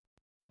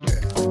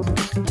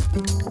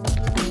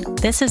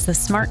This is the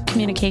Smart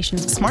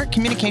Communications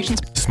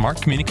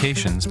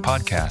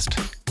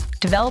podcast.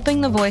 Developing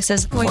the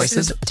voices,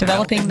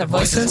 developing the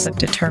voices of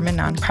determined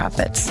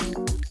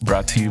nonprofits.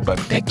 Brought to you by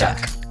Big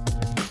Duck.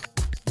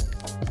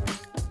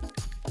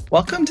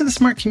 Welcome to the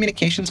Smart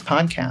Communications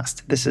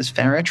podcast. This is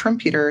Farra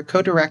Trompeter,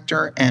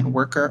 co-director and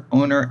worker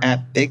owner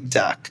at Big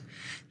Duck.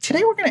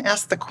 Today we're going to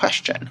ask the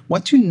question,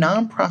 what do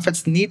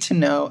nonprofits need to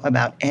know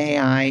about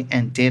AI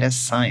and data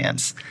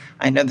science?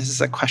 I know this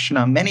is a question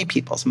on many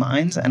people's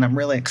minds, and I'm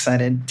really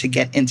excited to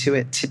get into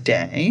it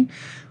today.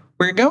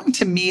 We're going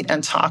to meet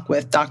and talk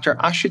with Dr.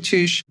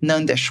 Ashutosh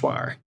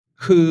Nandeshwar,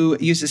 who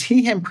uses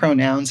he, him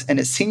pronouns and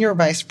is Senior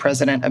Vice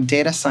President of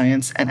Data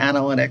Science and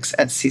Analytics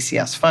at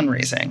CCS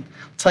Fundraising.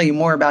 I'll tell you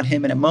more about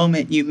him in a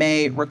moment. You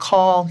may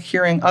recall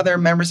hearing other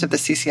members of the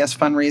CCS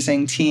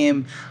Fundraising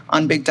team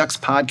on Big Duck's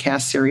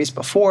podcast series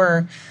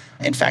before.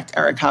 In fact,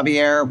 Eric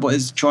Javier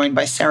was joined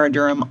by Sarah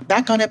Durham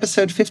back on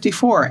episode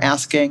 54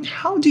 asking,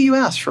 how do you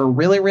ask for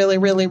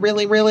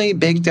really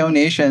big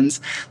donations?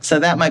 So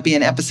that might be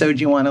an episode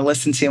you want to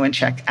listen to and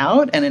check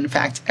out. And in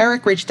fact,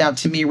 Eric reached out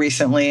to me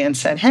recently and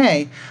said,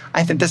 hey,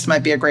 I think this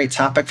might be a great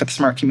topic for the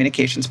Smart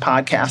Communications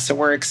podcast. So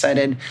we're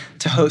excited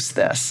to host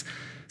this.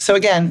 So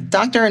again,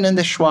 Dr.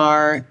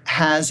 Nandeshwar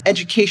has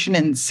education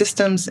in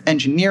systems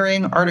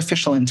engineering,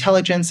 artificial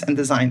intelligence, and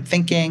design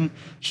thinking.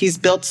 He's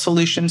built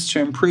solutions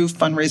to improve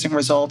fundraising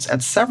results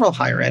at several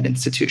higher ed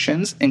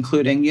institutions,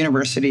 including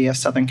University of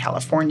Southern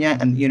California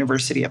and the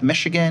University of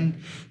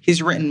Michigan.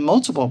 He's written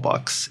multiple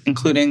books,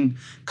 including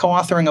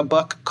co-authoring a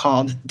book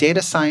called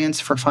Data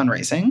Science for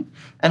Fundraising,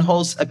 and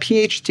holds a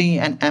PhD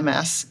and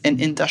MS in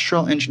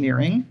industrial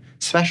engineering,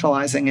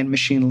 specializing in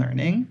machine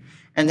learning,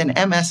 and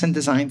an MS in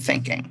design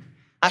thinking.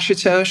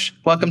 Ashutosh,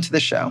 welcome to the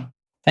show.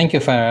 Thank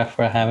you, Farah,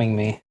 for having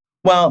me.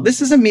 Well,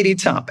 this is a meaty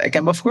topic.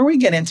 And before we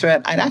get into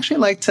it, I'd actually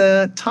like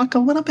to talk a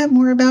little bit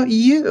more about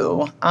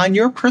you. On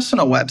your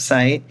personal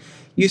website,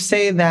 you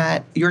say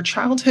that your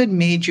childhood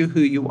made you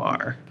who you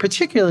are.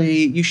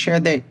 Particularly, you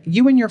shared that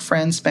you and your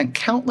friends spent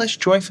countless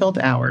joy-filled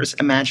hours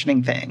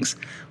imagining things.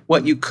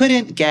 What you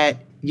couldn't get,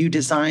 you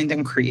designed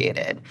and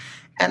created.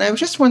 And I was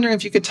just wondering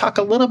if you could talk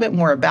a little bit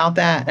more about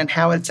that and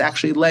how it's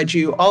actually led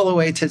you all the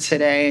way to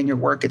today in your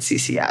work at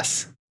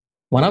CCS.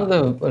 One of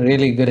the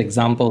really good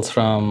examples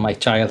from my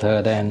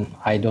childhood, and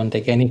I don't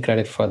take any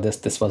credit for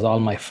this was all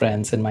my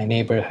friends in my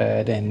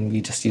neighborhood, and we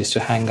just used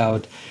to hang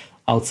out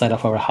outside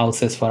of our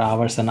houses for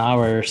hours and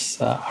hours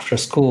after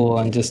school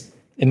and just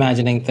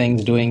imagining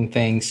things, doing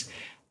things.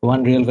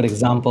 One real good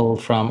example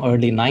from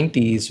early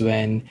 90s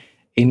when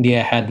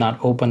India had not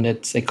opened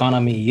its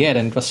economy yet,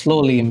 and it was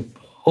slowly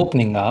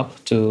opening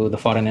up to the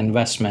foreign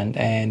investment,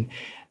 and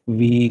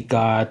we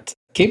got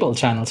cable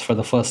channels for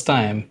the first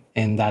time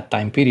in that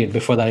time period.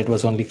 Before that, it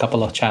was only a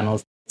couple of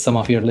channels. Some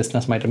of your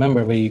listeners might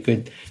remember where you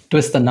could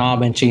twist the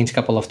knob and change a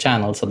couple of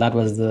channels. So that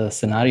was the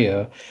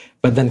scenario.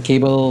 But then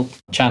cable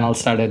channels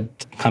started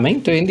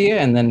coming to India,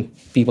 and then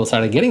people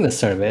started getting the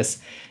service.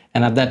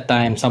 And at that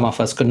time, some of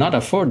us could not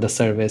afford the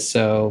service.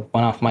 So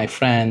one of my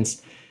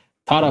friends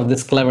thought of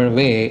this clever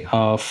way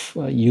of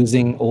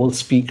using old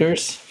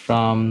speakers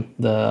from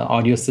the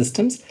audio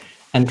systems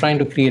and trying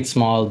to create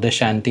small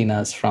dish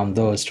antennas from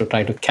those to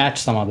try to catch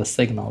some of the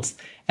signals,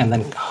 and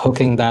then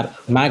hooking that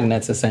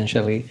magnets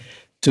essentially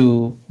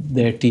to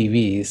their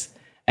TVs.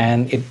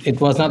 And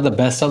it was not the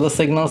best of the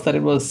signals that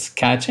it was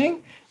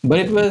catching, but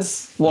it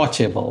was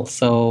watchable.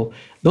 So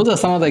those are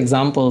some of the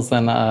examples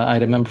that I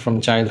remember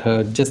from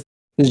childhood, just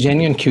this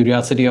genuine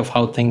curiosity of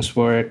how things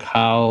work,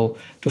 how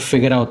to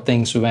figure out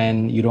things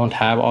when you don't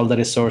have all the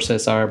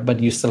resources, but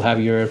you still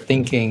have your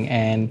thinking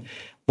and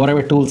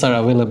whatever tools are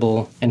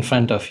available in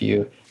front of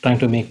you, trying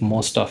to make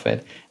most of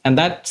it. And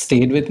that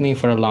stayed with me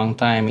for a long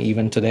time,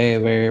 even today,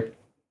 where,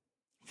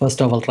 first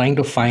of all, trying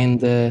to find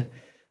the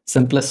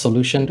simplest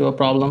solution to a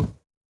problem,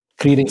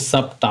 creating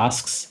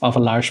subtasks of a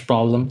large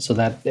problem so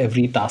that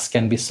every task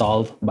can be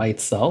solved by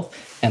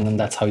itself. And then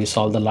that's how you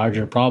solve the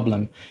larger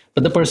problem.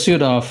 But the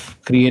pursuit of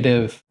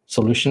creative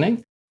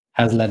solutioning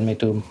has led me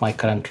to my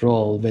current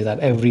role, where that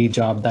every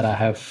job that I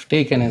have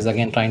taken is,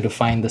 again, trying to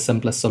find the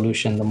simplest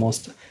solution, the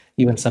most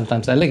even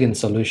sometimes elegant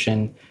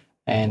solution,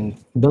 and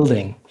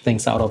building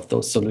things out of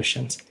those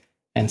solutions.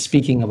 And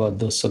speaking about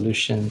those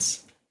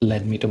solutions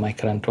led me to my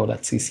current role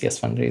at CCS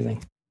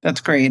Fundraising. That's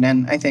great.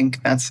 And I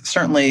think that's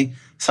certainly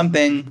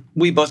something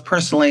we both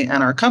personally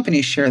and our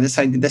company share, this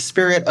idea, the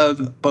spirit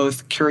of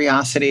both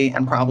curiosity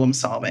and problem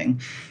solving.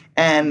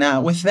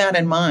 And with that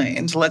in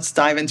mind, let's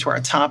dive into our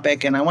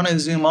topic. And I want to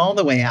zoom all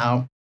the way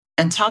out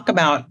and talk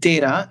about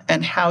data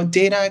and how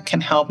data can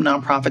help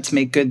nonprofits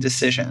make good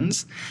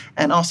decisions.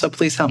 And also,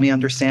 please help me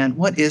understand,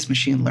 what is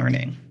machine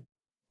learning?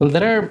 Well,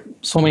 there are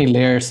so many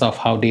layers of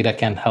how data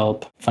can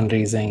help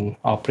fundraising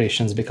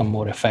operations become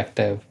more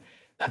effective.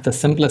 At the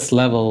simplest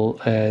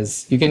level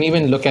is, you can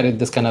even look at it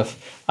this kind of,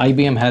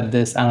 IBM had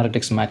this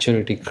analytics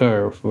maturity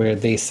curve where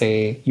they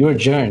say your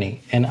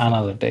journey in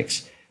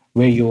analytics,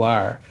 where you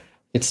are,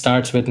 it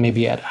starts with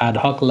maybe at ad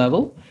hoc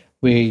level,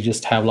 where you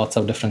just have lots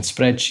of different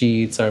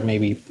spreadsheets or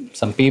maybe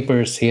some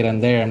papers here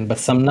and there, but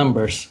some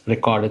numbers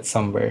recorded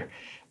somewhere.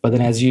 But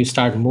then as you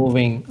start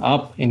moving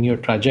up in your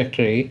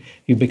trajectory,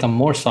 you become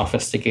more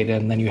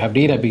sophisticated, and then you have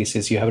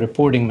databases, you have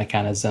reporting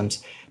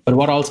mechanisms. But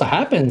what also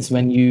happens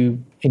when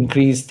you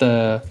increase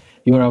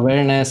your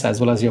awareness as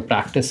well as your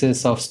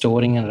practices of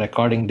storing and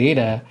recording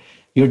data,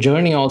 your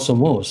journey also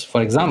moves.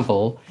 For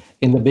example,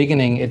 in the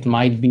beginning, it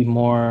might be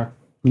more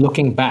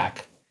looking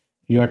back.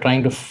 You're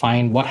trying to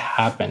find what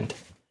happened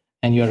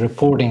and you're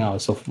reporting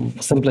out. So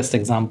simplest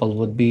example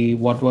would be,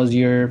 what was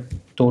your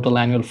total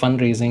annual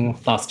fundraising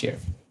last year?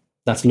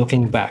 That's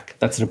looking back,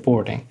 that's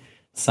reporting.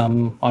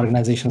 Some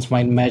organizations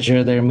might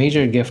measure their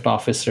major gift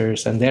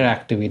officers and their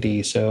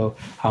activity. So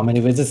how many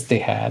visits they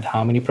had,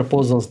 how many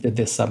proposals did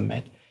they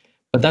submit?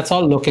 But that's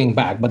all looking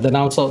back. But then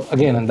also,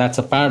 again, and that's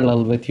a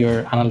parallel with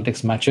your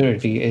analytics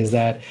maturity, is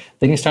that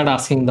then you start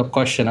asking the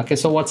question, okay,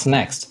 so what's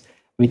next?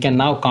 We can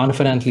now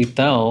confidently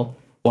tell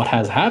what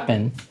has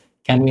happened.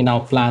 Can we now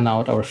plan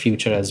out our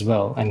future as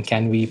well? And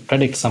can we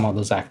predict some of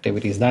those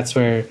activities? That's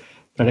where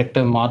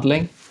predictive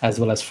modeling, as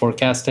well as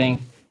forecasting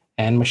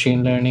and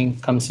machine learning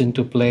comes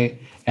into play.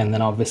 And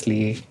then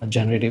obviously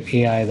generative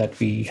AI that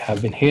we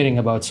have been hearing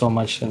about so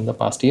much in the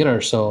past year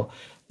or so,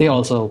 they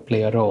also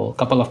play a role. A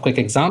couple of quick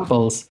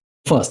examples.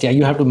 First,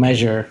 you have to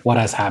measure what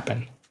has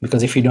happened,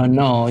 because if you don't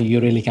know,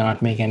 you really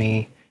cannot make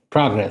any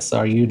progress,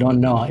 or you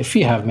don't know if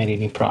you have made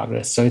any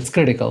progress. So it's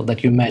critical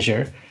that you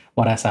measure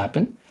what has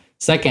happened.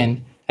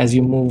 Second, as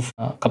you move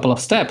a couple of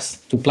steps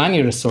to plan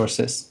your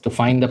resources, to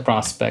find the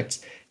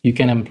prospects, you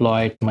can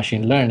employ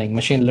machine learning.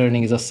 Machine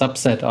learning is a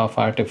subset of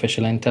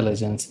artificial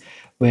intelligence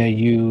where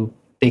you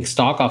take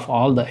stock of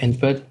all the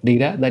input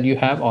data that you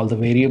have, all the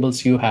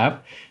variables you have,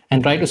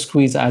 and try to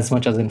squeeze as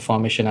much as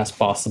information as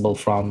possible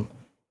from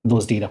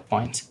those data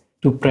points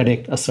to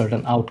predict a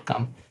certain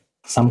outcome.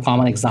 Some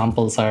common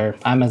examples are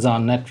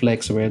Amazon,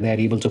 Netflix, where they're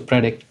able to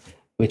predict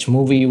which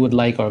movie you would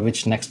like or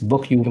which next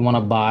book you want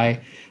to buy.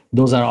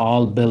 Those are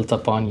all built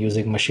upon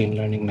using machine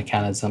learning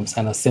mechanisms.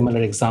 And a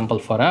similar example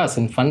for us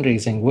in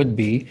fundraising would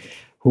be,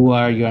 who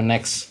are your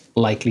next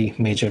likely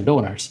major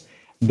donors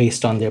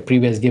based on their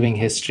previous giving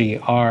history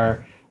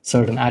or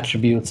certain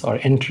attributes or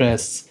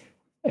interests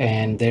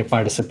and their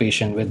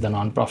participation with the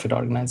nonprofit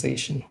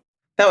organization.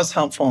 That was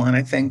helpful. And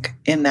I think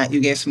in that you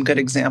gave some good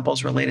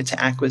examples related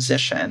to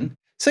acquisition.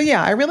 So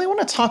yeah, I really want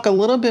to talk a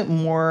little bit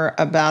more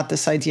about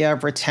this idea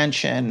of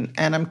retention.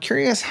 And I'm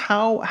curious,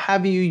 how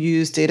have you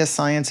used data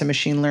science and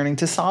machine learning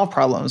to solve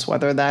problems,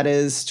 whether that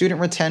is student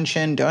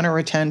retention, donor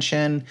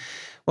retention?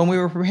 When we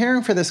were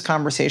preparing for this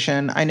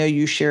conversation, I know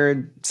you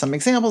shared some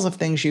examples of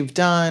things you've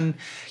done.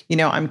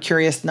 I'm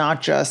curious,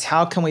 not just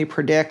how can we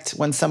predict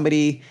when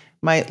somebody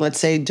might, let's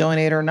say,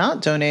 donate or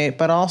not donate,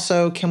 but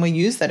also can we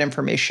use that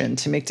information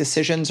to make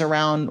decisions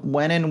around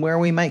when and where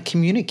we might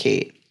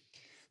communicate?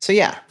 So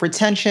yeah,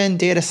 retention,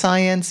 data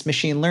science,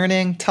 machine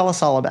learning, tell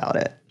us all about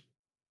it.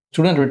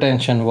 Student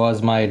retention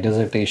was my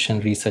dissertation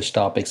research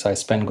topic, so I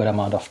spent a good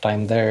amount of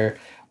time there.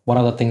 One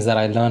of the things that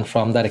I learned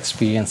from that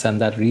experience and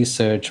that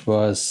research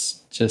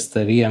was just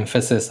the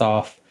re-emphasis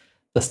of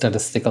the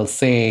statistical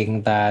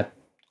saying that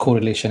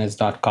correlation is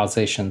not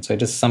causation. So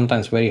it is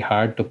sometimes very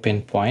hard to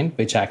pinpoint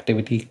which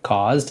activity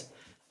caused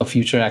a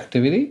future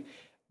activity.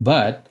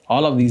 But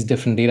all of these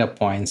different data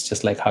points,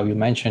 just like how you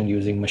mentioned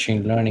using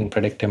machine learning,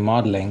 predictive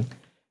modeling,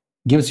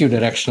 gives you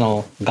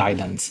directional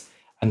guidance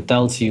and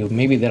tells you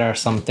maybe there are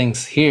some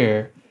things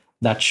here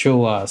that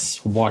show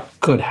us what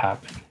could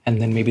happen.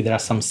 And then maybe there are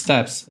some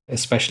steps,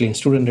 especially in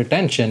student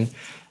retention,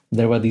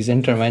 there were these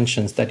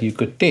interventions that you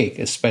could take,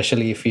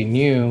 especially if you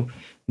knew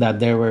that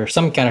there were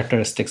some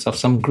characteristics of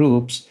some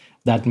groups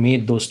that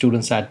made those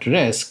students at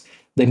risk.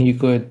 Then you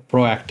could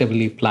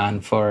proactively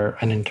plan for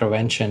an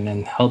intervention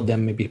and help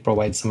them maybe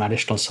provide some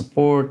additional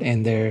support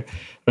in their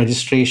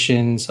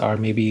registrations or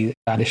maybe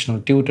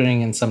additional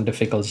tutoring in some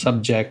difficult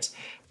subjects.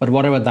 But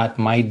whatever that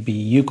might be,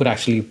 you could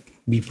actually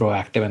be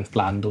proactive and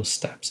plan those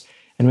steps.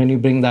 And when you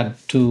bring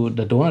that to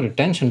the donor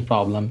retention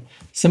problem,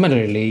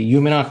 similarly, you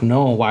may not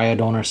know why a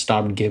donor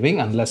stopped giving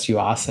unless you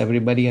ask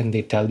everybody and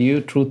they tell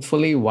you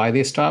truthfully why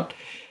they stopped.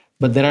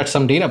 But there are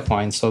some data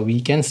points, so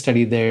we can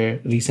study their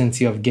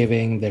recency of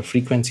giving, their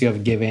frequency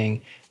of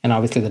giving, and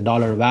obviously the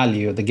dollar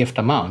value, the gift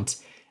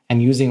amounts.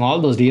 And using all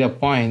those data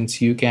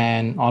points, you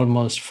can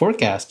almost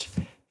forecast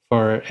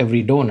for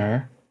every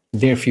donor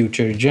their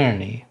future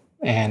journey.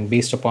 And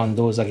based upon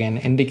those, again,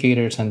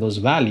 indicators and those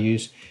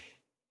values,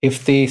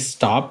 if they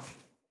stop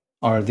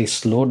or they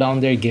slow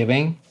down their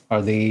giving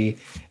or they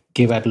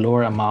give at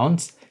lower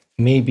amounts,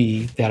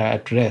 maybe they're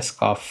at risk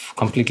of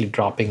completely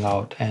dropping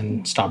out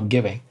and stop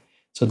giving.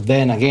 So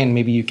then again,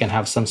 maybe you can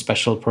have some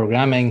special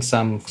programming,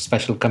 some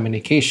special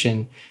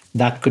communication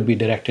that could be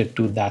directed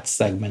to that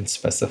segment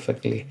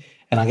specifically.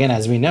 And again,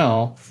 as we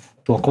know,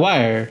 to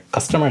acquire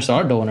customers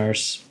or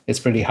donors, it's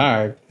pretty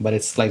hard, but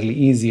it's slightly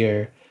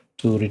easier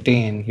to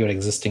retain your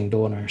existing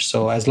donors.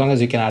 So as long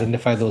as you can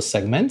identify those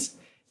segments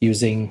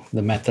using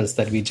the methods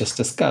that we just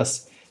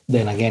discussed,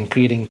 then again,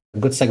 creating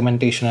good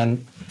segmentation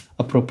and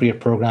appropriate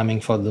programming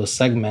for those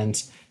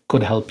segments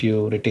could help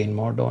you retain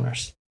more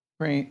donors.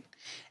 Great.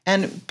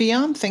 And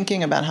beyond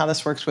thinking about how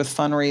this works with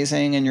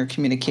fundraising and your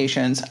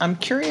communications, I'm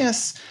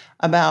curious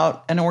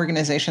about an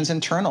organization's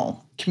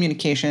internal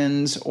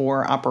communications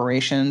or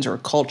operations or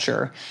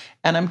culture.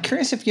 And I'm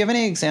curious if you have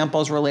any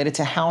examples related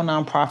to how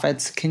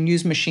nonprofits can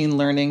use machine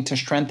learning to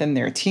strengthen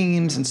their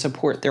teams and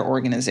support their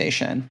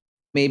organization.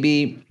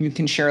 Maybe you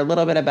can share a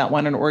little bit about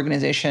when an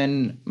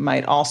organization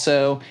might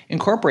also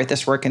incorporate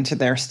this work into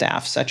their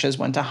staff, such as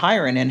when to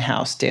hire an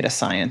in-house data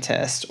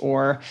scientist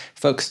or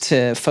folks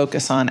to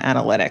focus on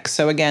analytics.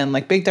 So again,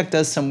 like Big Duck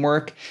does some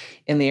work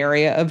in the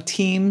area of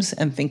teams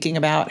and thinking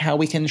about how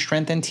we can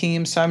strengthen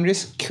teams. So I'm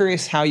just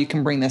curious how you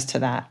can bring this to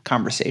that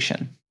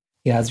conversation.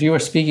 Yeah, as we were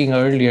speaking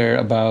earlier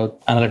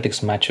about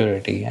analytics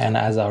maturity, and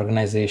as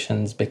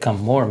organizations become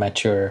more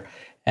mature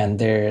and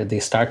they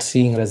start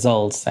seeing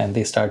results and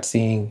they start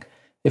seeing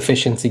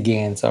efficiency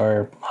gains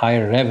or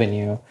higher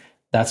revenue,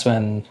 that's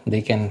when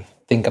they can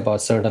think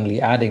about certainly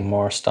adding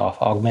more stuff,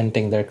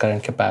 augmenting their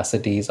current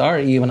capacities, or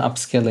even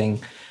upskilling.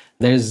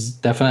 There's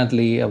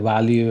definitely a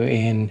value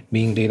in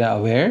being data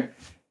aware,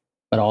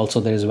 but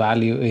also there's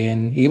value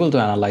in able to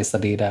analyze the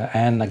data.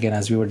 And again,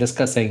 as we were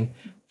discussing,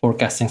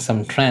 forecasting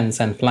some trends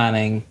and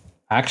planning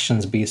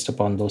actions based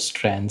upon those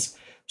trends.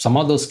 Some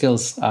of those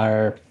skills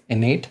are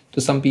innate to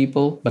some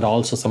people, but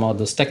also some of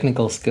those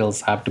technical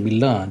skills have to be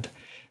learned.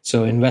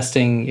 So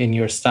investing in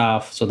your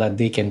staff so that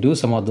they can do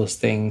some of those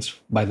things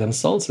by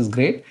themselves is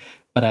great,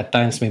 but at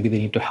times maybe they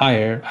need to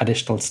hire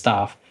additional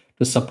staff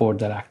to support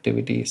their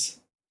activities.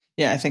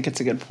 Yeah, I think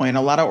it's a good point.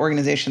 A lot of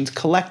organizations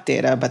collect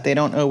data, but they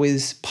don't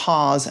always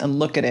pause and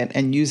look at it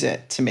and use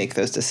it to make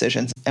those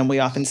decisions. And we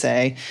often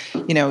say,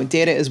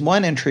 data is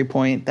one entry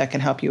point that can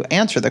help you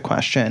answer the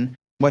question,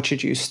 what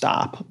should you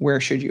stop? Where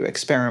should you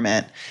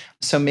experiment?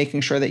 So making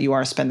sure that you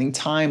are spending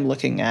time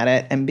looking at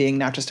it and being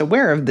not just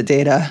aware of the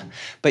data,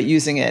 but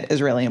using it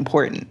is really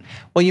important.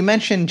 Well, you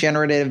mentioned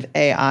generative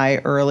AI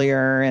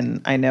earlier,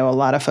 and I know a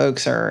lot of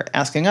folks are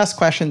asking us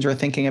questions or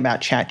thinking about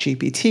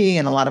ChatGPT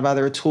and a lot of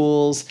other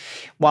tools.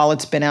 While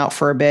it's been out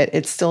for a bit,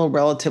 it's still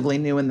relatively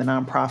new in the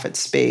nonprofit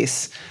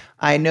space.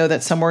 I know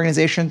that some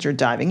organizations are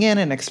diving in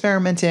and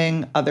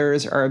experimenting.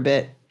 Others are a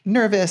bit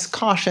nervous,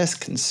 cautious,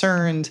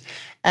 concerned.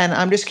 And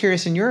I'm just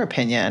curious, in your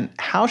opinion,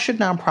 how should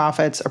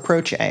nonprofits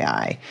approach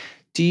AI?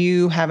 Do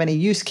you have any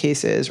use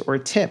cases or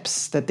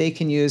tips that they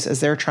can use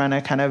as they're trying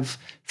to kind of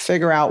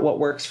figure out what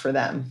works for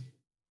them?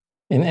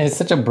 And it's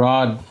such a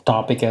broad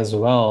topic as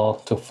well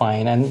to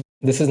find. And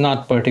this is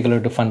not particular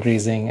to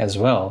fundraising as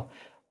well.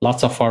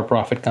 Lots of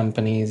for-profit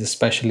companies,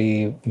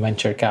 especially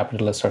venture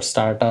capitalists or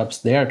startups,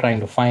 they are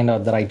trying to find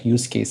out the right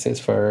use cases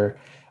for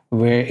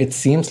where it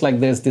seems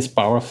like there's this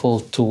powerful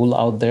tool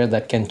out there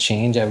that can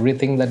change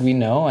everything that we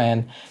know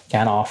and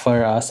can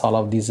offer us all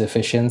of these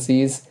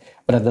efficiencies.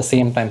 But at the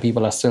same time,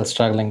 people are still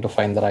struggling to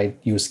find the right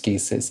use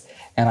cases.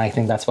 And I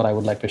think that's what I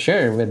would like to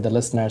share with the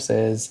listeners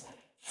is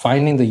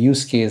finding the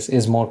use case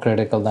is more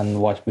critical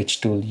than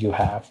which tool you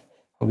have.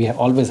 We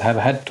always have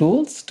had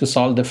tools to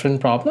solve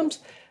different problems,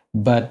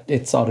 but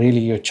it's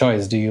really your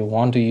choice. Do you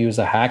want to use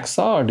a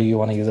hacksaw or do you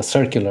want to use a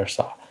circular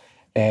saw?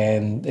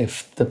 And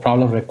if the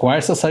problem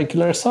requires a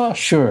circular saw,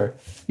 sure,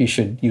 you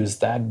should use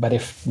that. But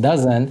if it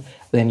doesn't,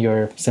 then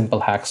your simple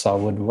hacksaw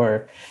would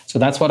work. So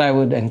that's what I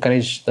would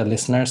encourage the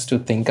listeners to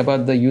think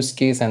about the use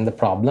case and the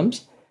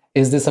problems.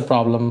 Is this a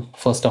problem,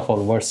 first of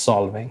all, worth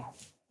solving?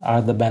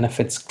 Are the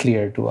benefits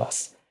clear to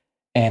us?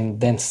 And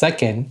then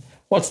second,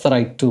 what's the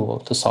right tool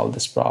to solve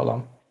this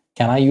problem?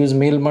 Can I use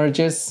mail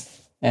merges?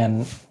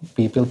 And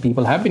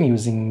people have been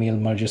using mail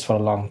merges for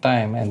a long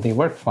time and they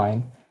work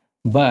fine.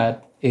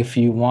 But if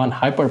you want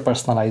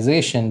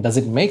hyper-personalization, does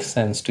it make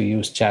sense to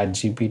use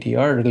ChatGPT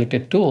or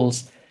related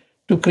tools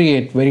to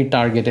create very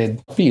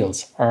targeted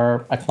appeals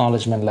or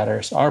acknowledgement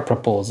letters or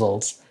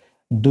proposals?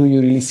 Do you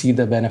really see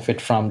the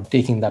benefit from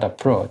taking that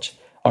approach?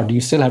 Or do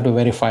you still have to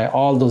verify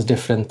all those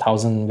different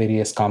 1,000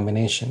 various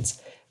combinations?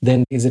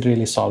 Then is it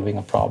really solving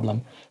a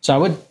problem? So I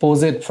would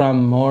pose it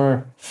from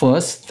more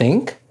first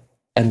think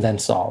and then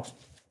solve.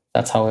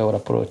 That's how I would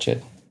approach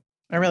it.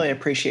 I really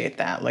appreciate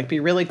that. Like, be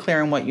really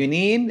clear on what you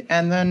need,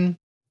 and then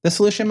the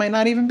solution might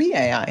not even be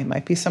AI. It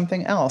might be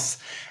something else.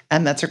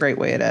 And that's a great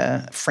way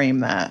to frame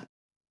that.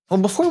 Well,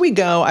 before we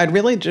go, I'd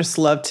really just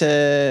love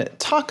to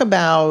talk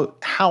about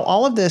how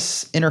all of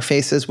this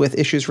interfaces with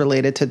issues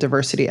related to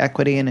diversity,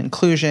 equity, and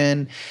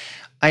inclusion.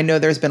 I know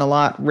there's been a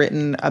lot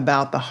written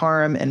about the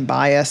harm and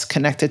bias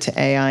connected to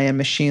AI and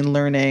machine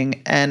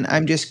learning. And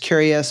I'm just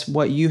curious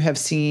what you have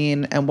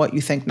seen and what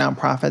you think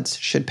nonprofits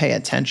should pay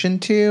attention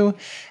to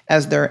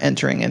as they're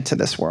entering into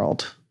this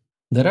world.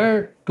 There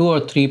are 2 or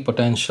 3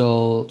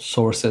 potential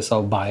sources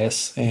of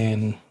bias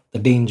and the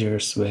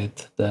dangers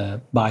with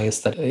the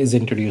bias that is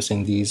introduced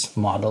in these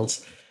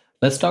models.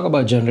 Let's talk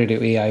about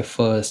generative AI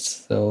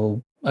first.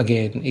 So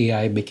again,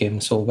 AI became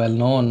so well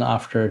known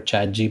after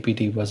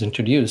ChatGPT was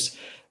introduced,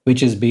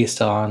 which is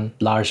based on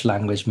large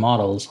language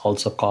models,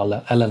 also called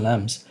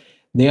LLMs.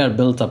 They are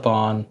built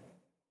upon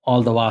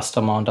all the vast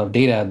amount of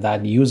data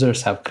that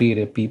users have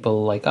created,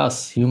 people like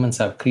us, humans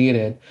have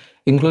created,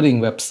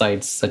 including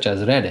websites such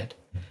as Reddit.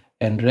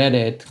 and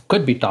Reddit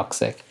could be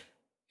toxic.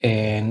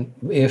 And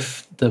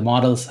if the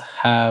models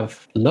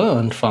have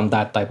learned from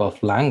that type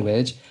of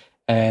language,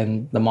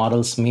 and the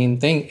model's main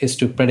thing is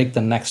to predict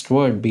the next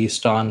word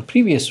based on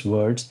previous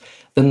words,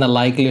 then the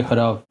likelihood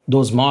of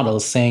those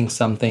models saying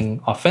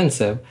something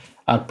offensive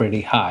are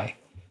pretty high.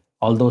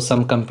 Although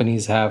some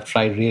companies have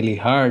tried really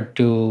hard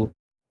to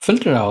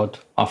filter out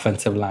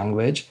offensive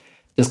language.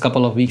 Just a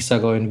couple of weeks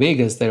ago in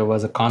Vegas, there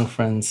was a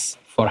conference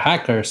for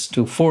hackers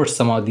to force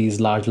some of these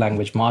large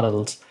language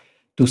models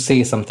to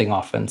say something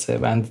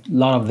offensive. And a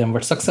lot of them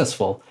were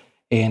successful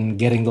in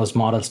getting those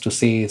models to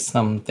say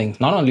something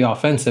not only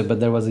offensive, but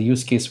there was a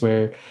use case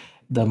where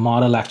the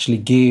model actually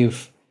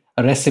gave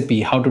a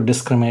recipe how to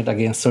discriminate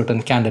against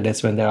certain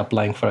candidates when they're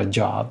applying for a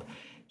job.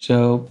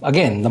 So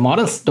again, the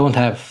models don't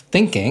have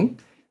thinking.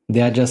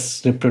 They are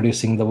just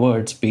reproducing the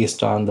words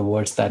based on the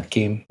words that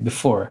came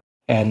before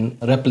and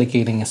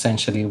replicating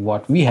essentially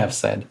what we have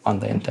said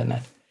on the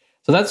internet.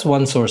 So that's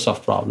one source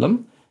of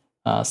problem.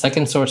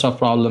 Second source of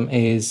problem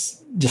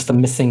is just the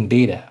missing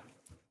data.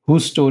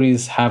 Whose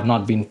stories have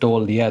not been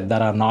told yet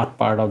that are not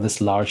part of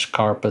this large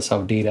corpus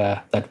of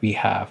data that we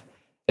have?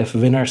 If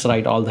winners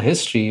write all the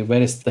history,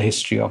 where is the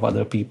history of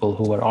other people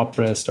who were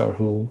oppressed or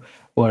who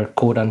were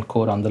quote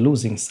unquote on the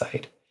losing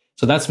side?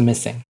 So that's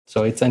missing.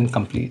 So it's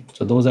incomplete.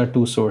 So those are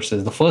two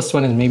sources. The first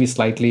one is maybe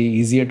slightly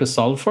easier to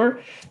solve for.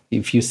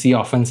 If you see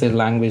offensive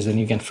language, then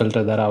you can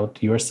filter that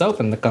out yourself,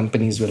 and the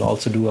companies will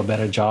also do a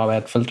better job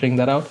at filtering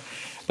that out.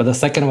 But the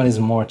second one is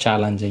more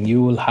challenging.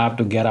 You will have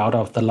to get out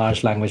of the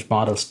large language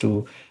models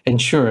to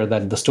ensure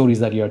that the stories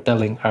that you're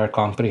telling are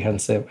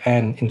comprehensive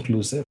and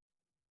inclusive.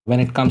 When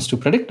it comes to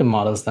predictive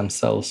models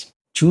themselves,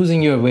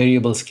 choosing your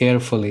variables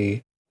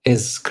carefully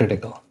is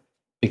critical.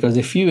 Because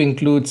if you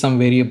include some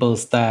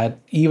variables that,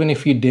 even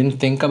if you didn't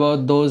think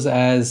about those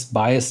as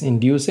bias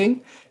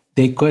inducing,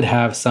 they could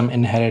have some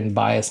inherent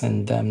bias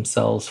in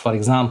themselves. For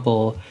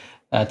example,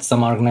 at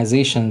some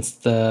organizations,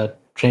 the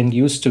trend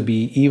used to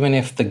be even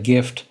if the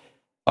gift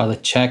or the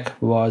check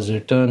was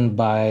returned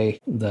by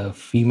the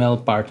female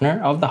partner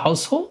of the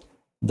household,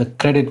 the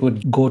credit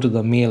would go to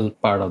the male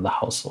part of the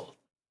household.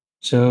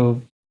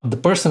 So the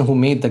person who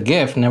made the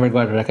gift never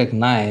got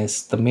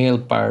recognized. The male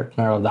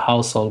partner of the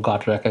household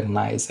got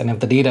recognized. And if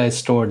the data is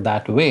stored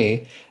that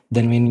way,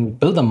 then when you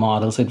build the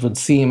models, it would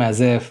seem as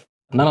if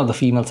none of the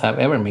females have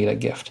ever made a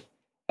gift.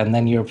 And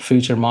then your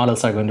future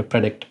models are going to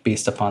predict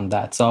based upon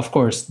that. So of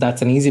course,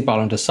 that's an easy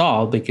problem to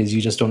solve because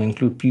you just don't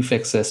include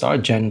prefixes or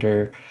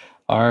gender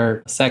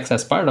or sex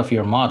as part of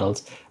your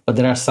models. But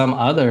there are some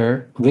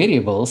other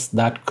variables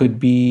that could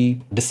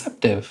be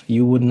deceptive.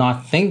 You would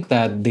not think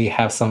that they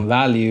have some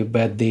value,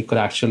 but they could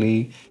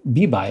actually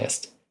be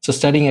biased. So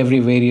studying every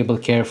variable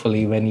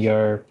carefully when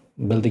you're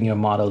building your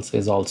models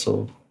is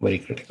also very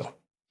critical.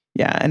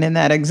 Yeah. And in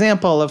that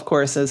example, of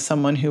course, as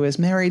someone who is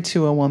married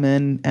to a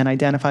woman and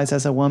identifies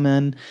as a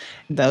woman,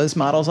 those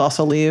models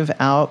also leave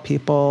out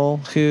people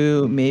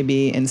who may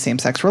be in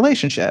same-sex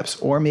relationships,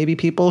 or maybe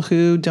people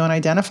who don't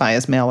identify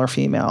as male or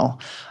female,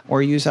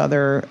 or use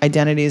other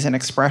identities and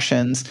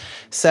expressions.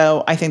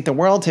 So I think the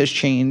world has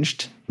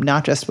changed,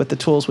 not just with the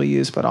tools we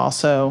use, but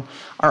also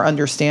our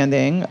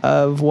understanding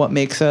of what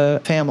makes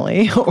a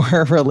family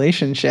or a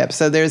relationship.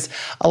 So there's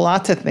a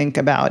lot to think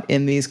about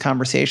in these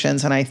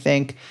conversations. And I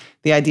think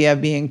the idea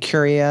of being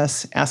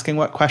curious, asking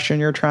what question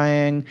you're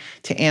trying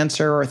to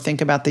answer or think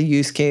about the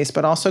use case,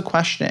 but also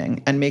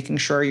questioning and making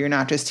sure you're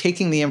not just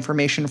taking the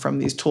information from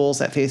these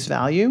tools at face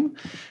value,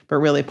 but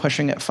really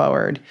pushing it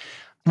forward.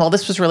 Well,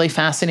 this was really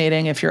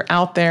fascinating. If you're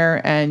out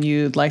there and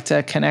you'd like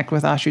to connect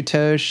with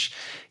Ashutosh,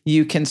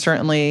 you can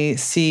certainly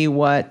see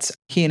what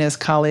he and his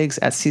colleagues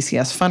at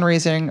CCS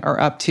Fundraising are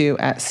up to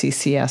at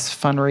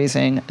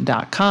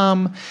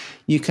ccsfundraising.com.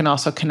 You can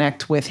also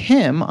connect with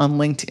him on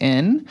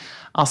LinkedIn.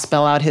 I'll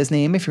spell out his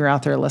name if you're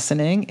out there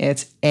listening.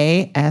 It's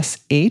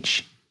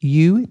Ashutosh,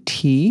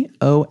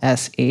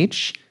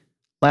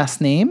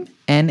 last name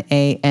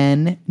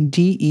Nandeshwar.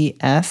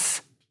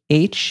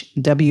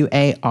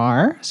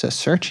 So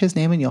search his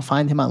name and you'll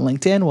find him on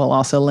LinkedIn. We'll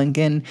also link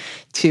in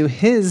to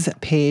his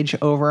page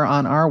over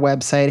on our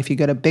website. If you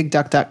go to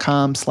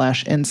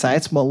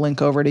bigduck.com/insights, we'll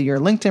link over to your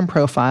LinkedIn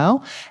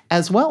profile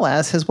as well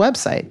as his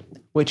website,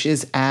 which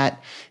is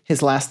at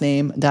his last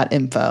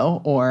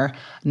name.info or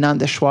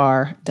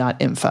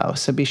nandeshwar.info.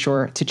 So be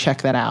sure to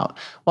check that out.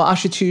 Well,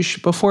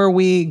 Ashutosh, before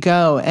we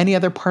go, any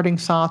other parting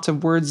thoughts or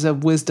words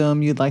of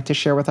wisdom you'd like to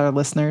share with our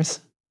listeners?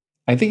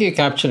 I think you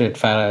captured it,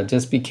 Farah.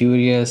 Just be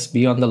curious,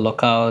 be on the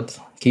lookout,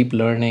 keep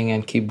learning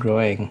and keep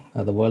growing.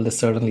 The world is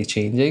certainly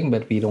changing,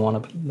 but we don't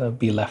want to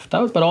be left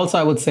out. But also,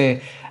 I would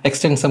say,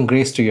 extend some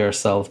grace to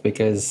yourself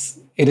because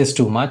it is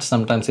too much.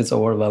 Sometimes it's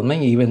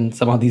overwhelming. Even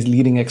some of these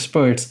leading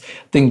experts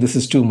think this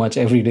is too much.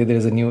 Every day there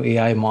is a new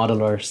AI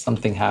model or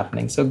something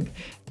happening. So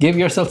give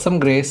yourself some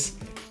grace,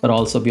 but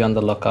also be on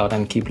the lookout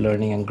and keep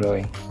learning and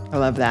growing. I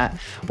love that.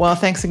 Well,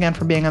 thanks again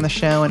for being on the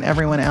show, and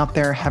everyone out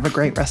there, have a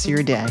great rest of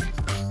your day.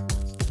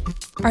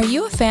 Are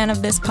you a fan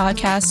of this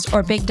podcast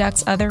or Big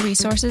Duck's other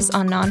resources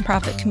on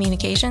nonprofit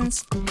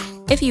communications?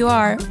 If you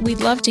are,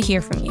 we'd love to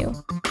hear from you.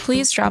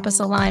 Please drop us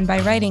a line by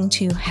writing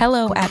to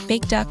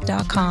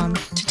hello@bigduck.com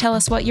to tell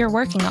us what you're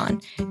working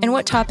on and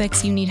what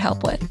topics you need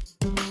help with.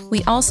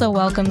 We also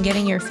welcome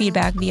getting your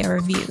feedback via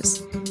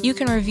reviews. You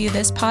can review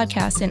this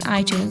podcast in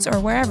iTunes or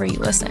wherever you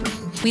listen.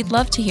 We'd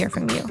love to hear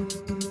from you.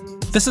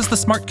 This is the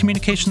Smart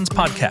Communications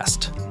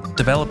Podcast,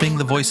 developing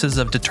the voices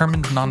of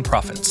determined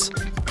nonprofits.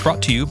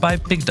 Brought to you by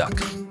Big Duck.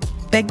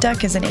 Big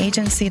Duck is an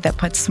agency that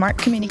puts smart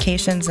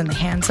communications in the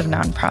hands of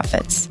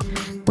nonprofits.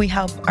 We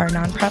help our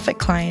nonprofit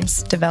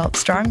clients develop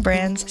strong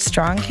brands,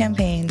 strong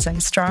campaigns,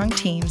 and strong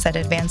teams that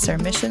advance their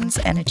missions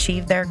and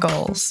achieve their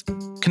goals.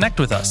 Connect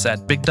with us at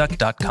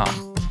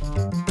bigduck.com.